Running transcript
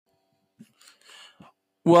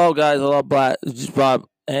Well, guys, hello, Black, just Black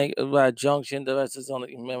Junction. The rest is on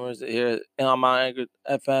the members here and on my Anchor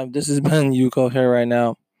FM. This has been Yuko here right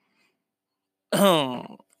now.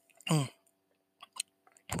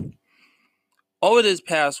 Over this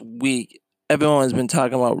past week, everyone has been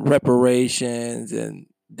talking about reparations and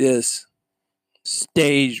this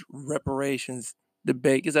stage reparations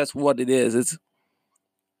debate because that's what it is.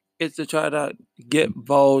 It's to try to get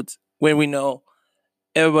votes when we know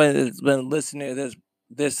everyone that's been listening to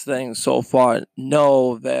this thing so far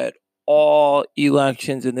know that all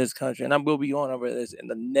elections in this country, and I will be going over this in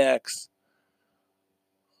the next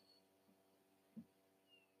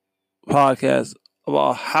podcast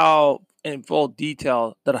about how in full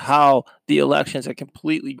detail that how the elections are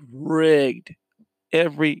completely rigged.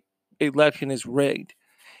 Every election is rigged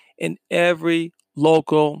in every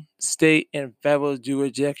local, state, and federal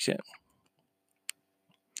jurisdiction.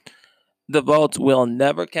 The votes will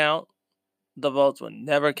never count. The votes will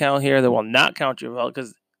never count here. They will not count your vote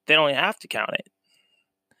because they don't have to count it.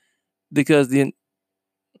 Because and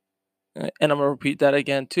I'm gonna repeat that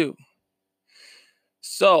again too.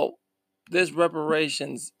 So this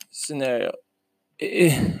reparations scenario,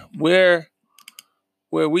 where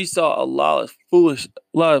we saw a lot of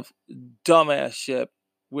dumbass shit,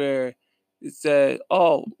 where it said,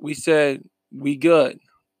 "Oh, we good, right?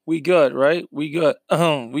 We good, we good,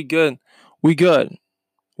 we good, we good,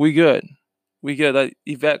 we good." Like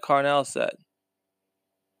Yvette Carnell said,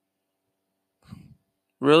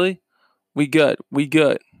 "Really? We good, we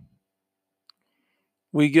good,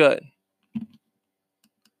 we good."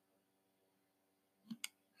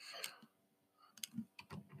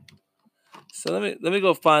 So let me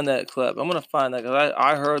go find that clip. I'm gonna find that because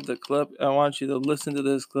I heard the clip. I want you to listen to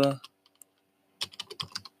this clip.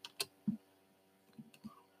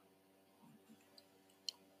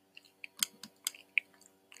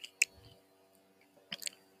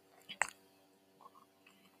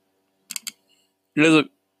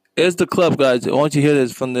 Here's the clip, guys. I want you to hear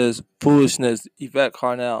this from this foolishness, Yvette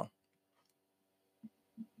Carnell.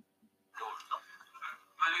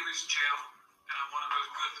 My name is Jim, and I'm one of those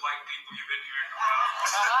good white people you've been hearing about.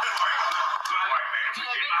 Good white man.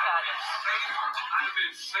 I'm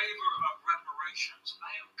in favor of reparations.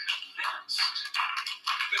 I am convinced.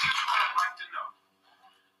 But here's what I'd like to know.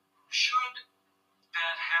 Should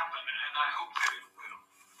that happen, and I hope that it will,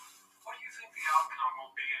 what do you think the outcome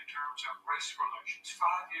will be in terms of race relations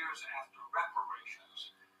 5 years after reparations?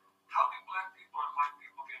 How do black people and white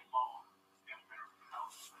people get along in America?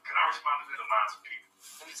 Can I respond to the last people?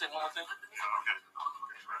 Let me say one more thing. I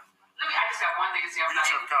just got one thing to say. I'm not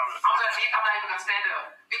even gonna stand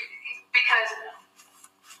up because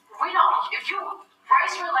we don't.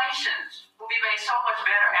 Race relations will be made so much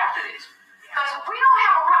better after this. Because we don't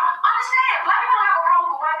have a problem. Understand, black people don't have a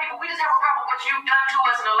problem with white people. We just have a problem with what you've done to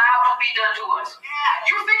us and allowed to be done to us. Yeah.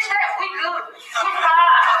 You fix that, we good. We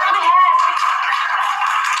fine.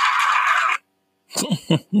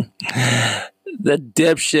 The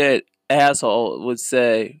dipshit asshole would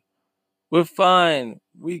say, "We're fine.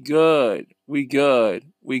 We good. We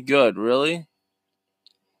good. We good." Really?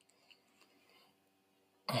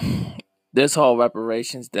 This whole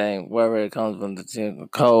reparations thing, whether it comes from the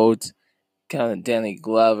codes, kind of Danny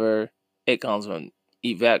Glover, it comes from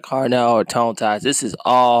Yvette Carnell or Tone Ties. This is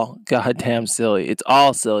all goddamn silly. It's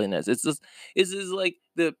all silliness. It's just like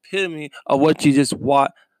the epitome of what you just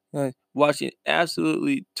watching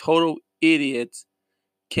absolutely total idiots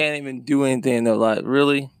can't even do anything in their life.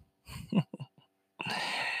 Really?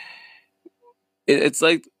 It's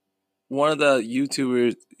like one of the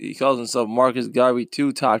YouTubers, he calls himself Marcus Garvey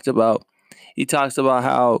 2, talks about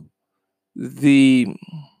how we're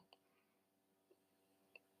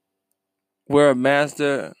a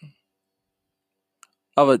master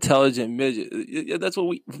of intelligent midget. That's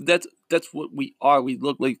what we are. We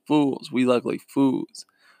look like fools. We look like fools.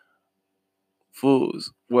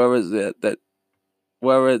 Wherever it's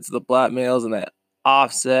wherever it's the black males and that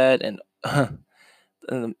Offset and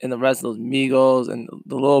and the rest of those Migos and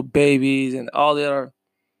the little babies and all the other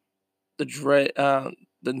the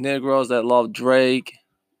Negroes that love Drake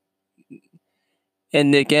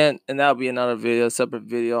and Nick and that'll be another video, separate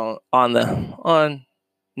video on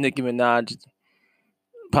Nicki Minaj's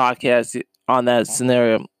podcast on that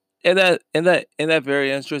scenario. And that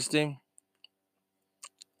very interesting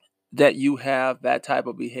that you have that type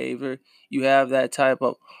of behavior. You have that type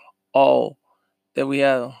of that we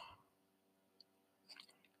have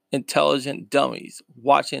intelligent dummies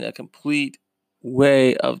watching a complete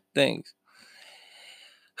way of things.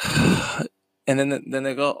 And then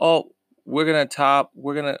they go, "Oh, we're gonna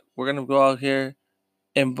go out here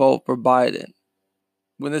and vote for Biden."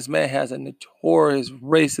 when this man has a notorious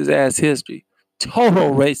racist ass history,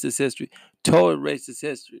 total racist history,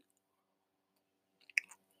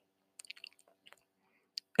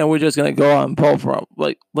 and we're just gonna go out and vote for him,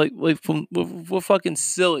 we're fucking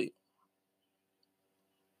silly.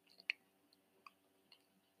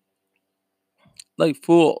 Like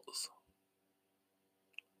fools.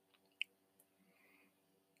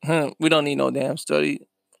 We don't need no damn study.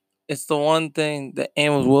 It's the one thing that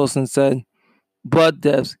Amos Wilson said: blood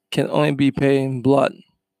deaths can only be paid in blood.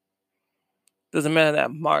 Doesn't matter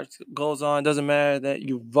that march goes on. Doesn't matter that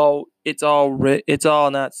you vote. It's all it's all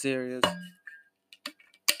not serious.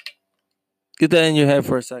 Get that in your head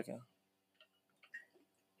for a second.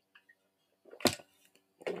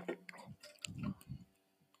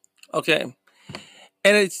 Okay,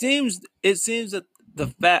 and it seems that the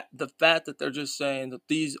fact that they're just saying that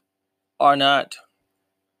these are not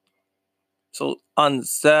so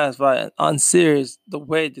unsatisfied and unserious, the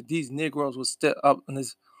way that these Negroes would step up in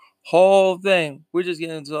this whole thing, we're just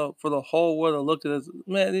getting into for the whole world to look at this.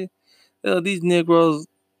 Man, these Negroes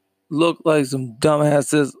look like some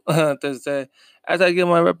dumbasses. To say, as I get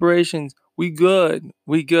my reparations, we good.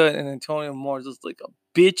 And Antonio Moore is just like a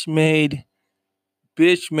bitch made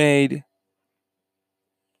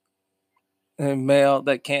male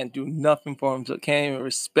that can't do nothing for him, so can't even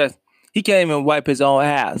respect. He can't even wipe his own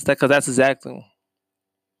ass. Because that's exactly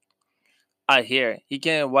I hear. He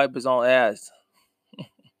can't wipe his own ass.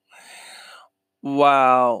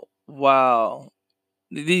 Wow.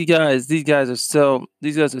 These guys are so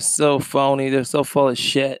phony. They're so full of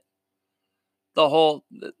shit. They're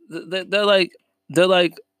like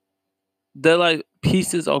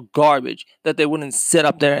pieces of garbage that they wouldn't sit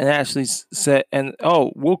up there and actually say, and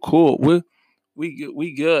oh, we're cool. We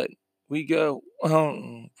good. We go.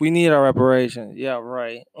 We need our reparations. Yeah,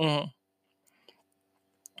 right.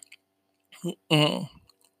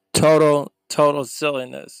 Total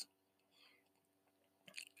silliness.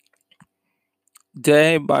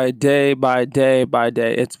 Day by day.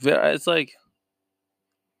 It's like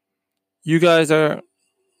you guys are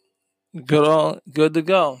good to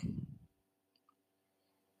go.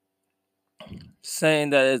 Saying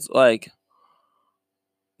that it's like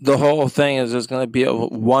the whole thing is just going to be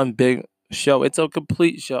one big show. It's a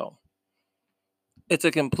complete show. It's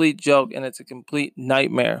a complete joke, and it's a complete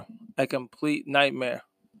nightmare.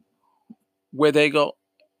 Where they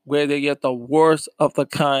get the worst of the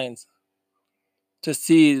kinds to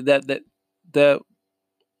see that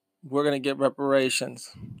we're gonna get reparations.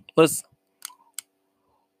 Let's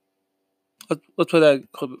put that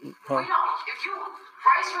clip. If you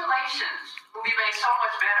race relations will be made so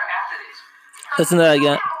much better after this. Listen to that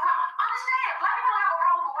again. Understand, black people don't have a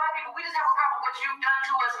problem with white people. We just have a problem with what you've done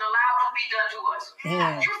to us and allowed to be done to us.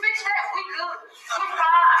 You fix that, we good. We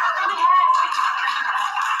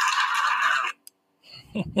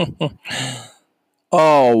fine.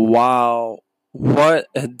 Oh wow. What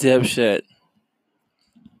a dipshit.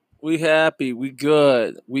 We happy. We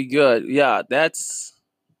good. Yeah, that's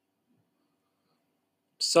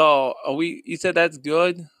so you said that's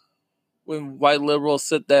good? When white liberals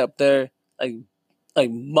sit up there like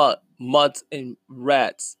mutts and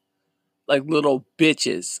rats. Like little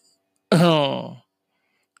bitches.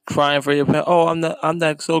 Crying for your parents. Oh, I'm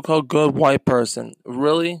that so-called good white person.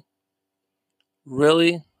 Really?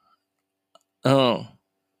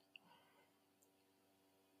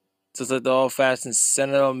 Just like the old-fashioned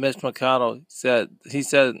Senator Mitch McConnell said. He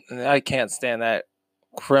said, I can't stand that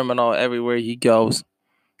criminal everywhere he goes.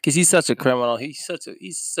 Because he's such a criminal. He's such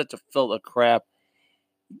a filth of crap.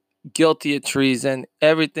 Guilty of treason.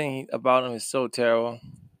 Everything about him is so terrible.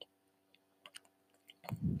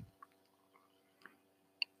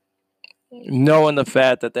 Knowing the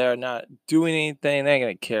fact that they're not doing anything, they ain't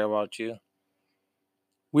gonna care about you.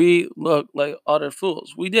 We look like utter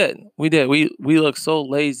fools. We did. We look so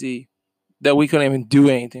lazy that we couldn't even do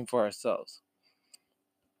anything for ourselves.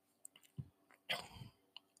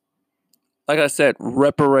 Like I said,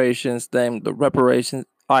 reparations thing. The reparations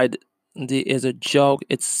idea is a joke.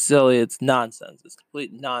 It's silly. It's nonsense. It's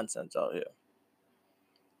complete nonsense out here.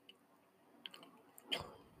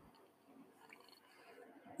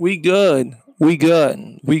 We good.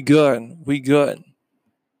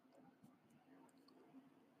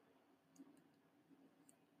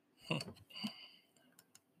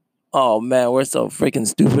 Oh man, we're so freaking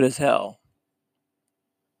stupid as hell.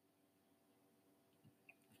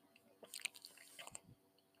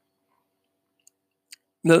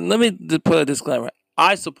 Now, let me just put a disclaimer.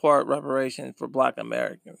 I support reparations for Black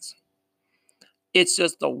Americans. It's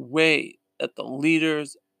just the way that the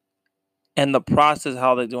leaders and the process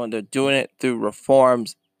how they're doing it through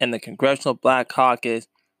reforms and the Congressional Black Caucus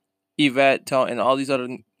Yvette, Tone, and all these other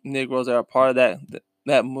Negroes that are part of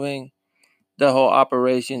that wing, the whole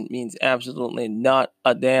operation means absolutely not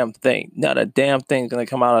a damn thing. Not a damn thing's gonna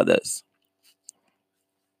come out of this.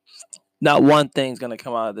 Not one thing's gonna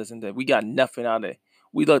come out of this, and we got nothing out of it.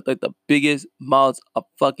 We look like the biggest mouths of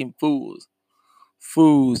fucking fools,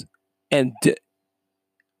 and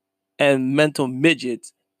mental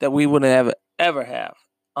midgets that we wouldn't ever have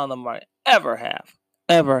on the market, ever have.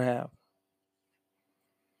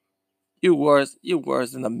 You worse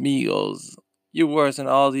than the Migos. You worse than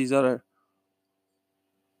all these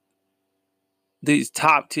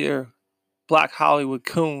top tier Black Hollywood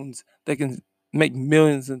coons that can make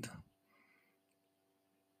millions and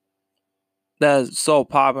that is so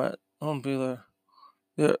popular.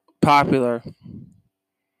 They're popular.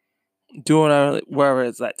 Doing wherever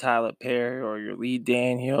it's like Tyler Perry or your Lee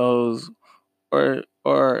Daniels or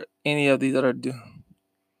any of these other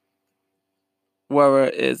wherever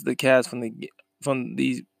it's the cast from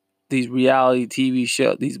these reality TV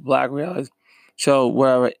shows, these black reality show,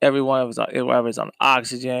 wherever everyone was on, wherever it's on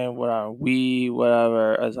Oxygen,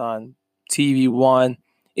 whatever is on TV One,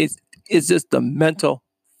 it's just the mental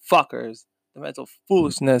fuckers, the mental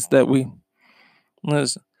foolishness that we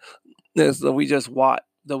just watch,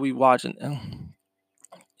 that we watch in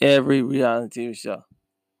every reality TV show.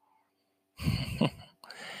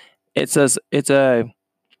 It's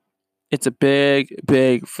a big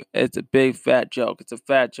fat joke. It's a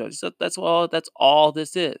fat joke. So that's all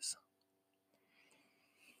this is.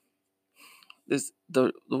 It's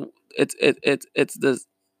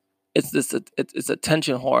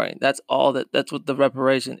attention whoring. That's what the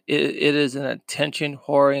reparation. It is an attention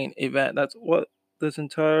whoring event. That's what this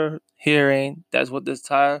entire hearing. That's what this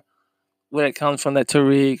entire, when it comes from the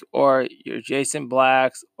Tariq or your Jason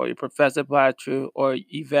Blacks or your Professor Blacktrue or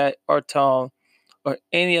Yvette or Tone or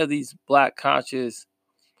any of these black conscious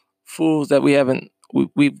fools that we've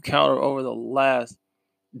encountered over the last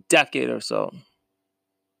decade or so.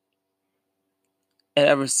 And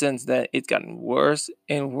ever since then, it's gotten worse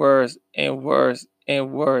and worse and worse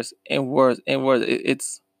and worse and worse and worse.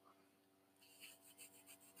 It's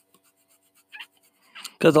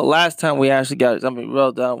because the last time we actually got something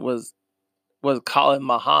real done was Khalid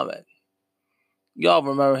Muhammad. Y'all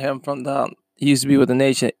remember him from he used to be with the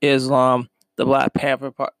Nation of Islam, the Black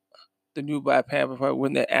Panther part, the new Black Panther part,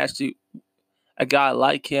 when they actually, a guy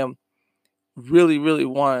like him really, really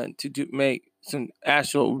wanted to make some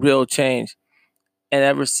actual real change. And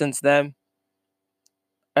ever since then,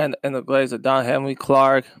 and the grades of Don Henry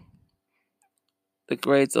Clark, the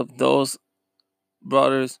grades of those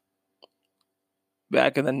brothers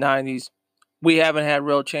back in the 90s, we haven't had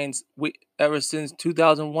real change. Ever since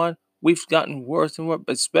 2001, we've gotten worse and worse,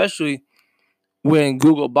 but especially when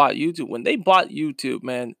Google bought YouTube. When they bought YouTube,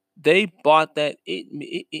 man, they bought that.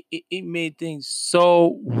 It made things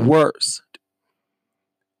so worse.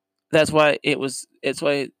 That's why it's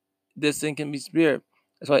why this thing can be speared.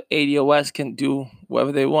 That's why ADOS can do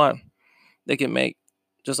whatever they want. They can make,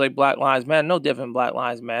 just like Black Lives Matter, no different Black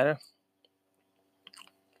Lives Matter.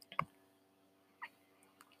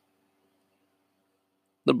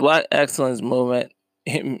 The Black Excellence Movement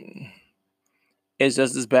is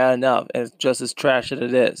just as bad enough. It's just as trash as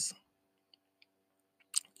it is.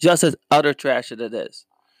 Just as utter trash as it is.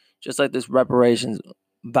 Just like this reparations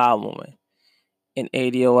vow movement in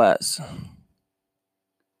ADOS.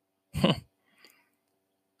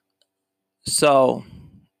 So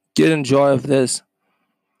get enjoy of this,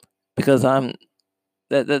 because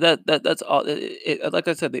that's all. Like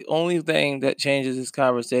I said, the only thing that changes this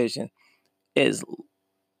conversation is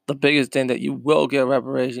the biggest thing that you will get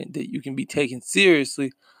reparation, that you can be taken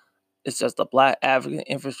seriously. It's just the Black African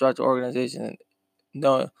Infrastructure Organization.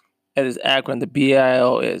 No, at its acronym, the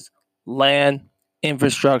BIO is Land,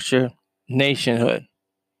 Infrastructure, Nationhood.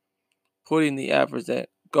 Putting the efforts that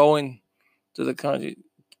going to the country,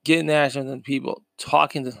 getting national and people,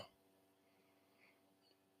 talking to,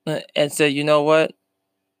 and say, you know what,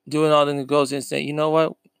 doing all the negotiations, saying, you know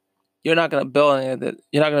what, you're not gonna build any of that.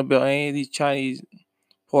 You're not gonna build any of these Chinese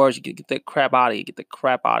ports. You get the crap out of here. Get the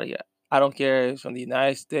crap out of here. I don't care if it's from the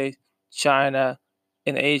United States, China,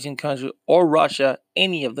 an Asian country, or Russia,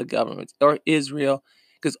 any of the governments, or Israel,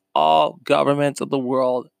 because all governments of the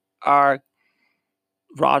world are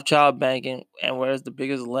Rothschild banking. And where's the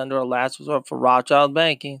biggest lender or last resort for Rothschild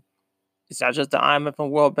banking? It's not just the IMF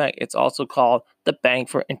and World Bank. It's also called the Bank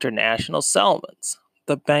for International Settlements.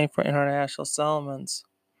 The Bank for International Settlements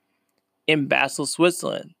in Basel,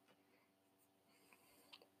 Switzerland.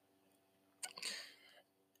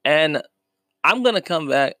 And I'm going to come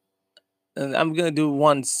back and I'm going to do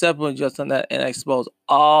one separate just on that and expose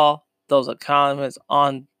all those economists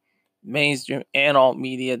on mainstream and alt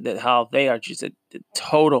media, that how they are just a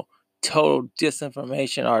total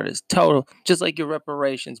disinformation artists. Total, just like your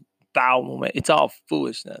reparations bowel movement. It's all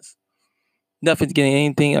foolishness. Nothing's getting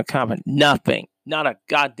anything accomplished. Nothing. Not a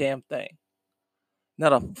goddamn thing.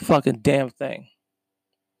 Not a fucking damn thing.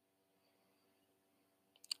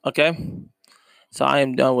 Okay? So I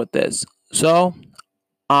am done with this. So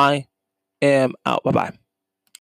I am out. Bye-bye.